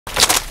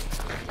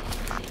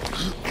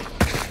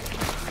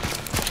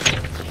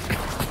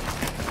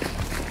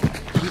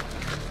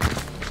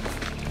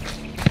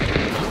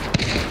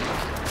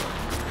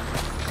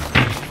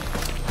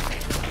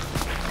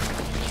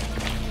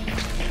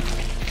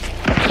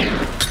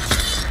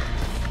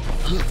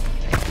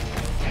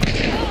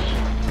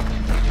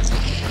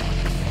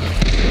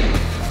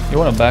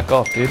wanna back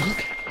off, dude?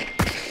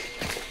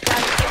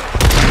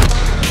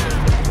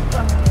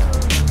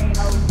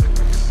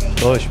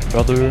 Dolch,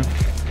 brother.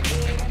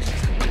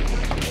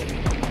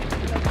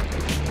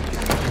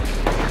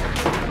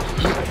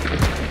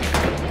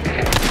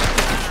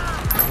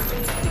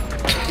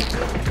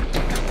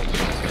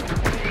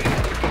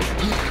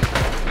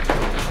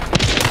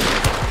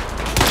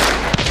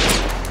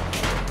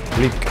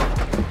 Leak.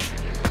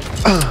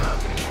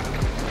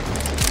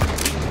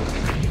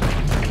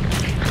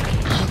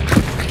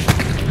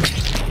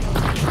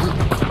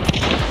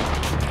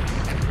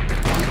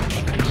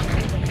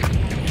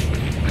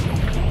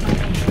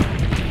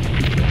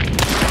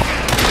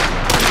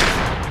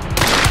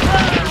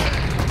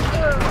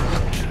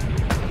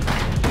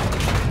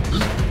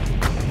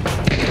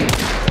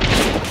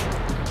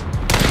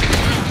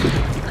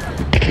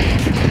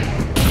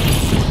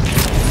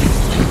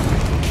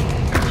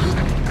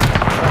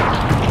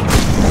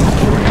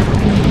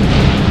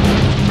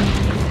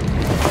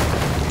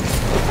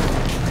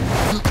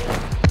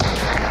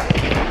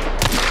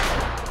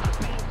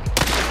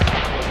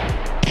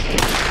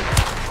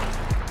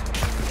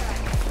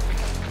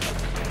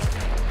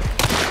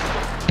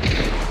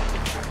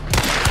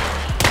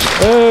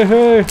 Hey,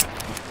 hey!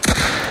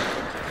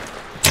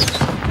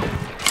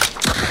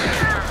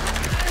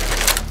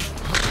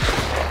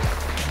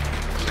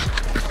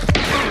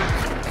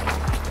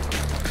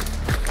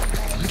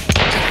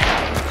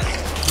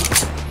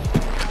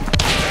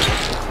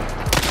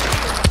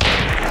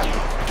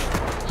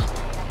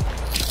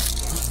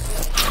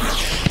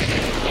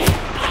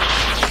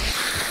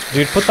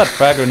 Dude, put that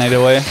frag grenade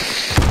away.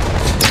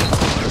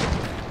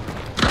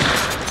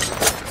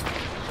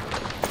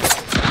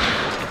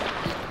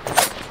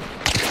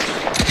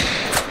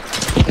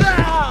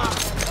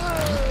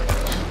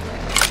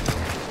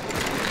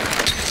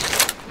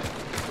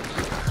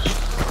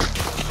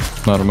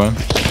 Not bad.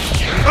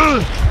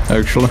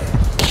 Actually.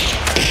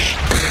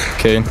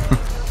 Kane.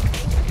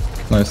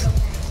 Nice.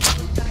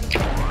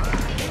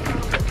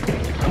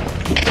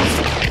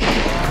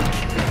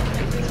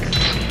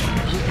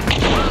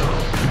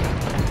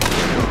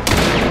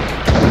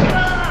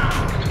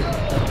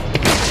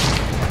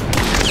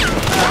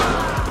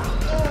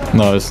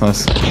 Nice,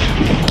 nice.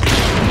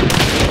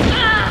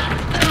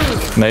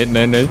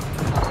 Nade.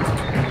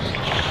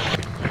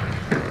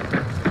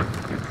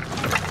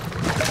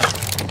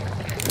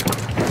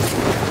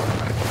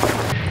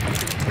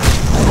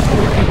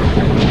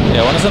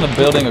 Yeah, one is in the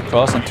building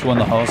across and two in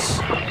the house.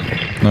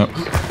 No.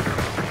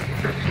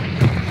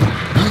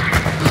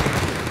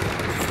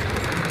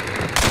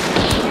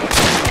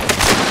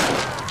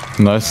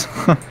 Nice.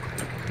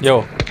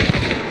 Yo.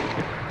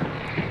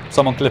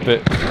 Someone clip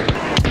it.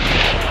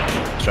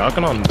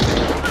 Shotgun on.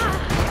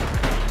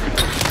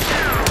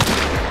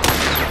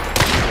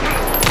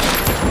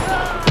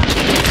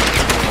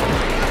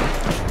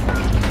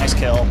 Nice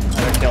kill.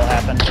 Another kill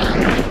happened.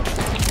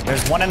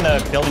 There's one in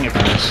the building in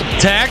front of us.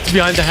 Tagged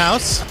behind the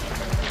house.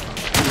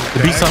 The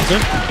beast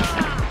something.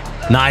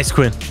 Nice,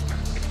 Quinn.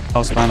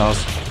 House, behind the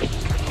house.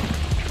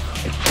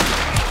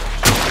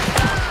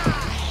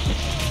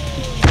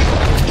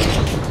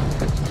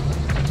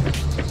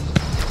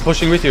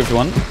 Pushing with you if you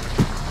want.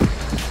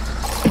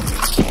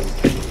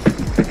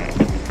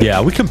 Yeah,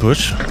 we can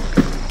push.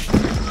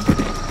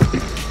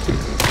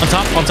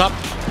 On top.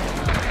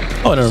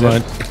 Oh, never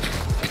mind.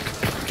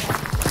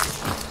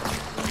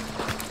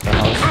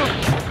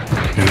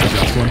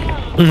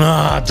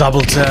 Ah,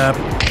 double tap.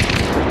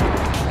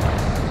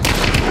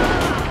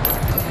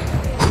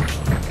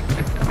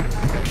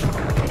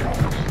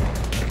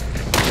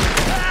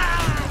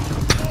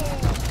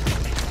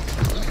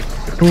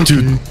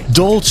 Dude,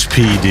 Dolch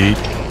P, dude.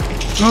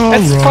 Oh,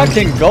 let's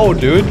fucking go,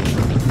 dude.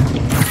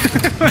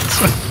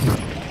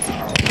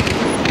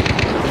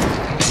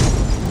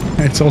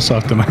 It's all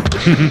sucked, man.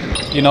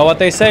 You know what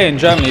they say in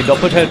Germany,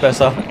 doppelt hält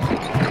besser.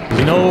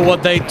 You know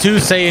what they too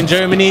say in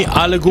Germany?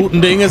 Alle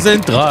guten Dinge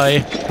sind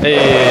drei.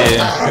 Hey.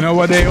 You know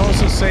what they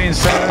also say in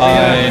Serbia?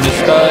 Eine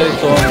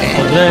Steigung.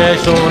 Und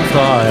Recht und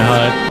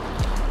Freiheit.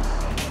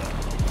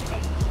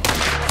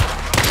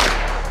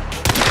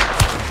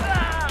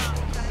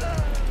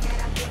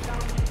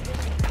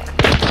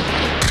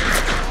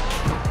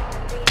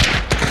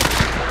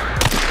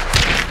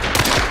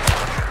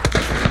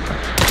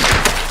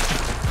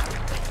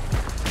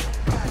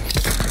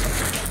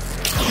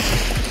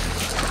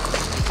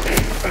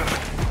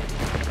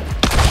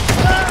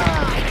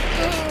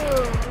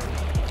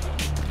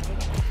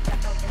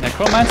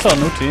 Necromancer,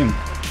 new team.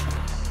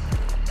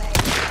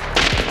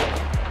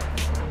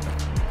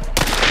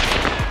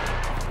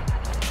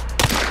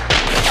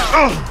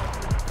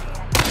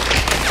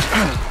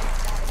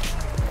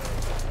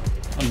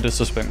 I'm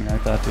disrespecting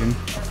like that, team.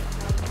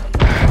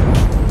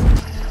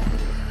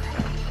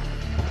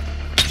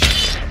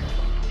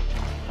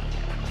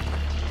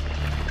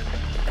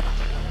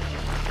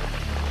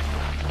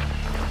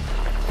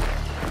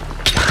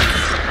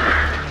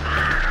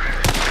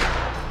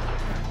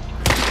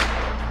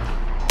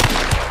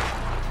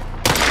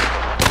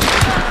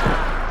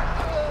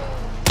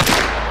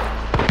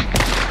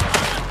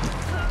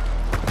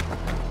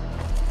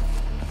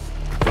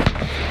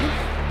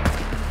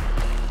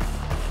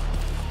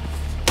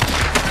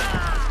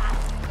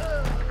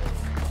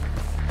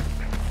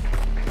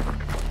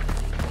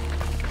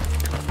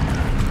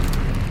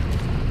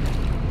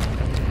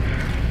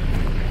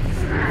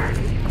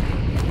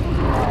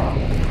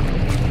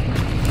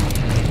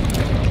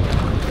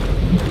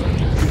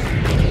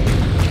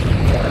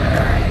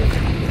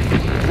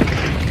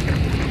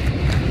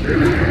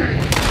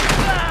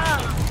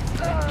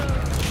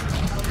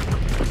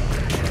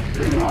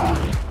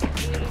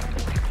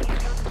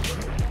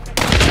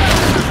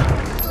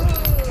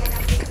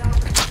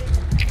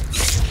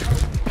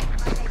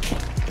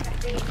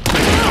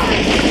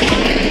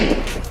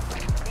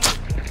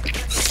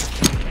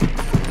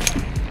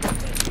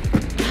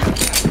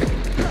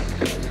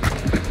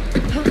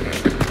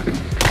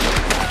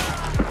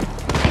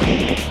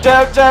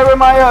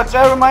 Jeremiah,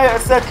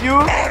 is that you?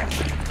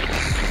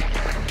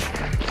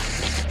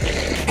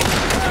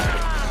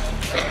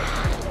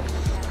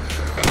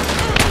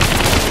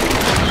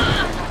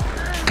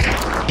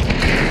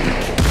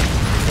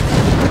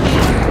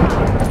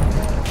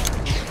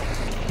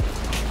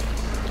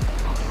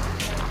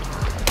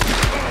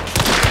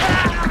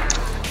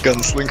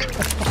 Gunslinger.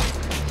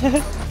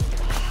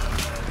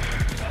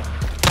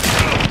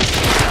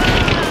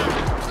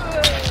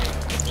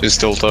 She's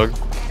still dog.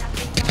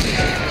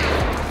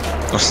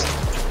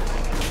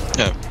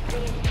 Yeah.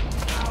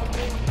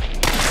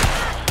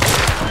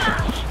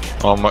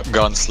 Oh my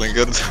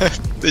gunslinger.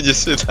 Did you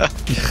see that?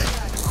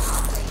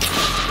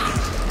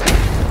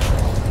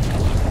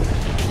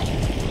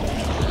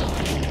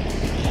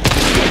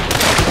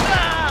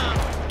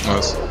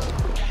 Nice.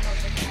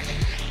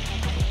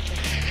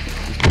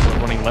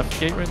 Running left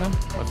gate right now?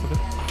 Left of it?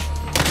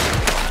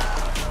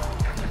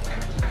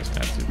 Just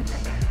have to.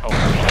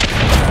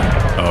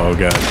 Oh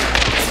god.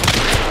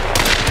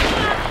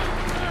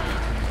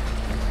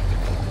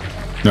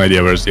 No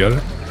idea where's the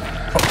other.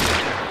 Oh.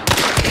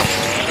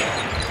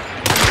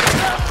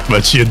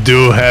 But you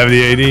do have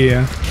the AD,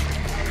 yeah.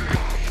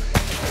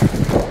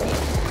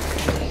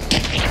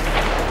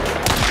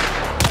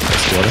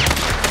 That's the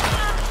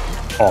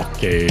other.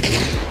 Okay.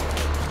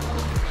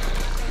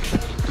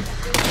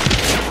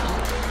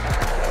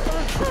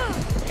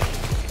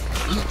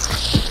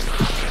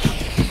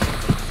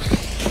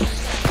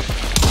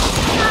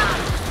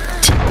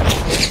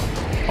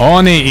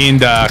 Oni in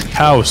the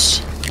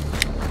house.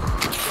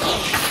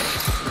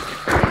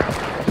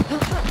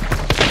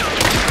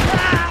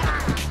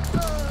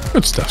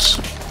 Good stuff.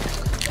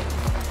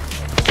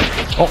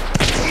 Oh.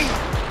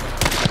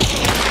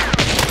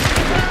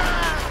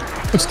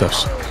 Good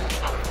stuff.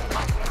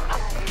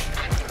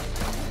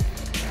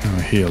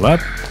 Heal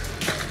up.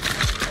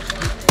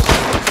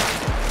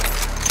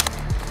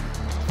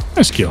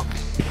 Nice kill.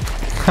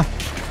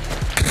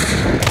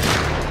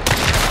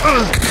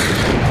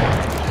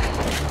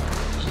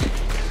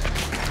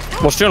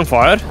 Was she on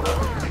fire?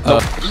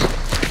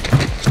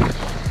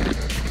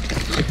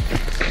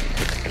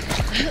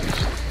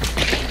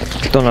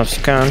 Don't have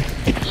scan.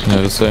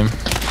 Yeah, the same.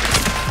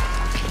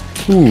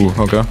 Ooh,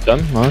 okay.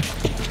 Done, nice.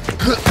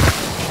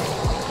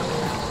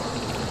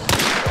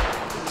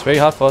 It's very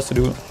hard for us to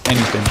do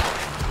anything.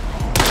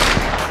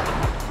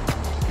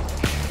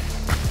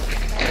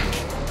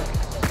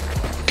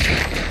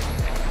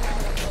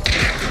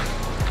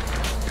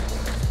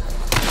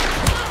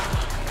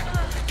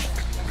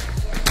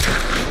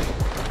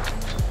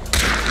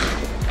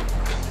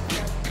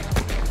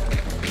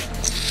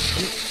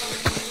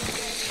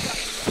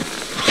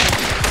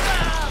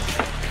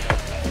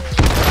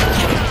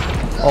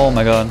 Oh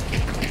my god.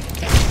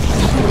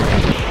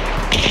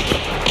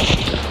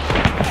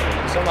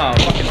 Somehow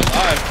fucking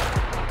alive.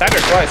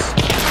 Tagged twice.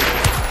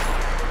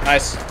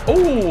 Nice.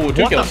 Ooh,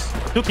 two kills.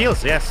 2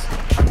 kills, yes.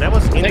 That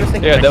was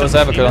interesting. Yeah, that was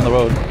Advocate on the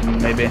road.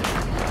 Maybe.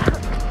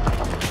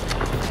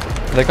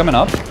 Are they coming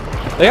up?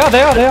 They are.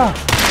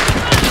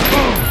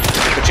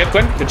 Good shit,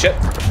 Quinn. Good shit.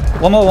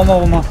 One more.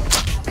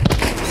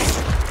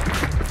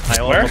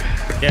 Where?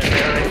 Yeah,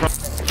 they're right from.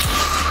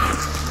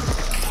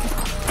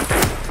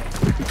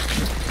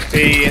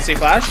 See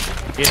flash?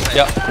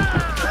 Yeah.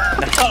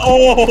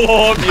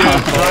 Oh,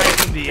 beautiful.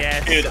 Right in the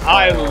ass. Dude,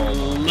 I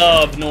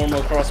love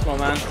normal crossbow,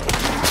 man.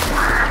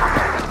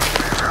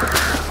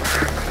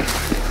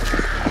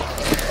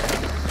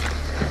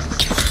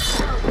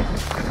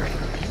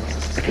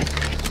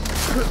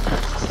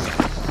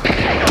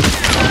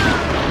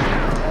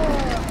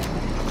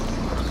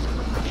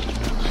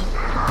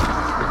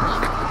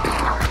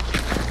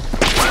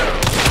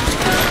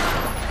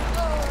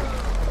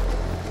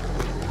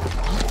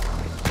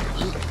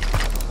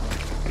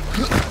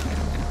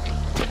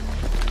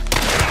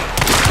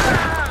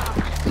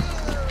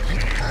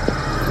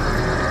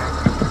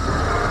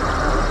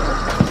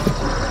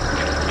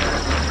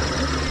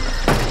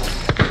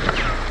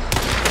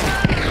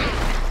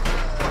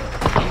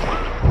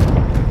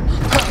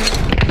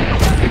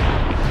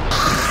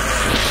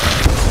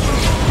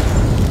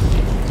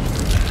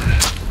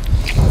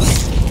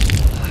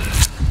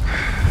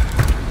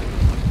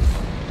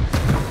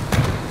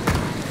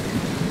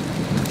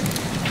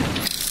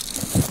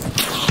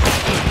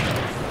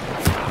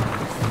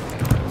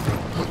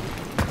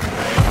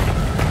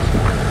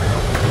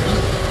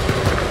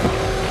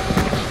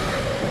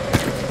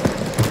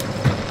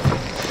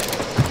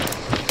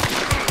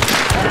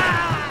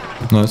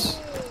 Nice.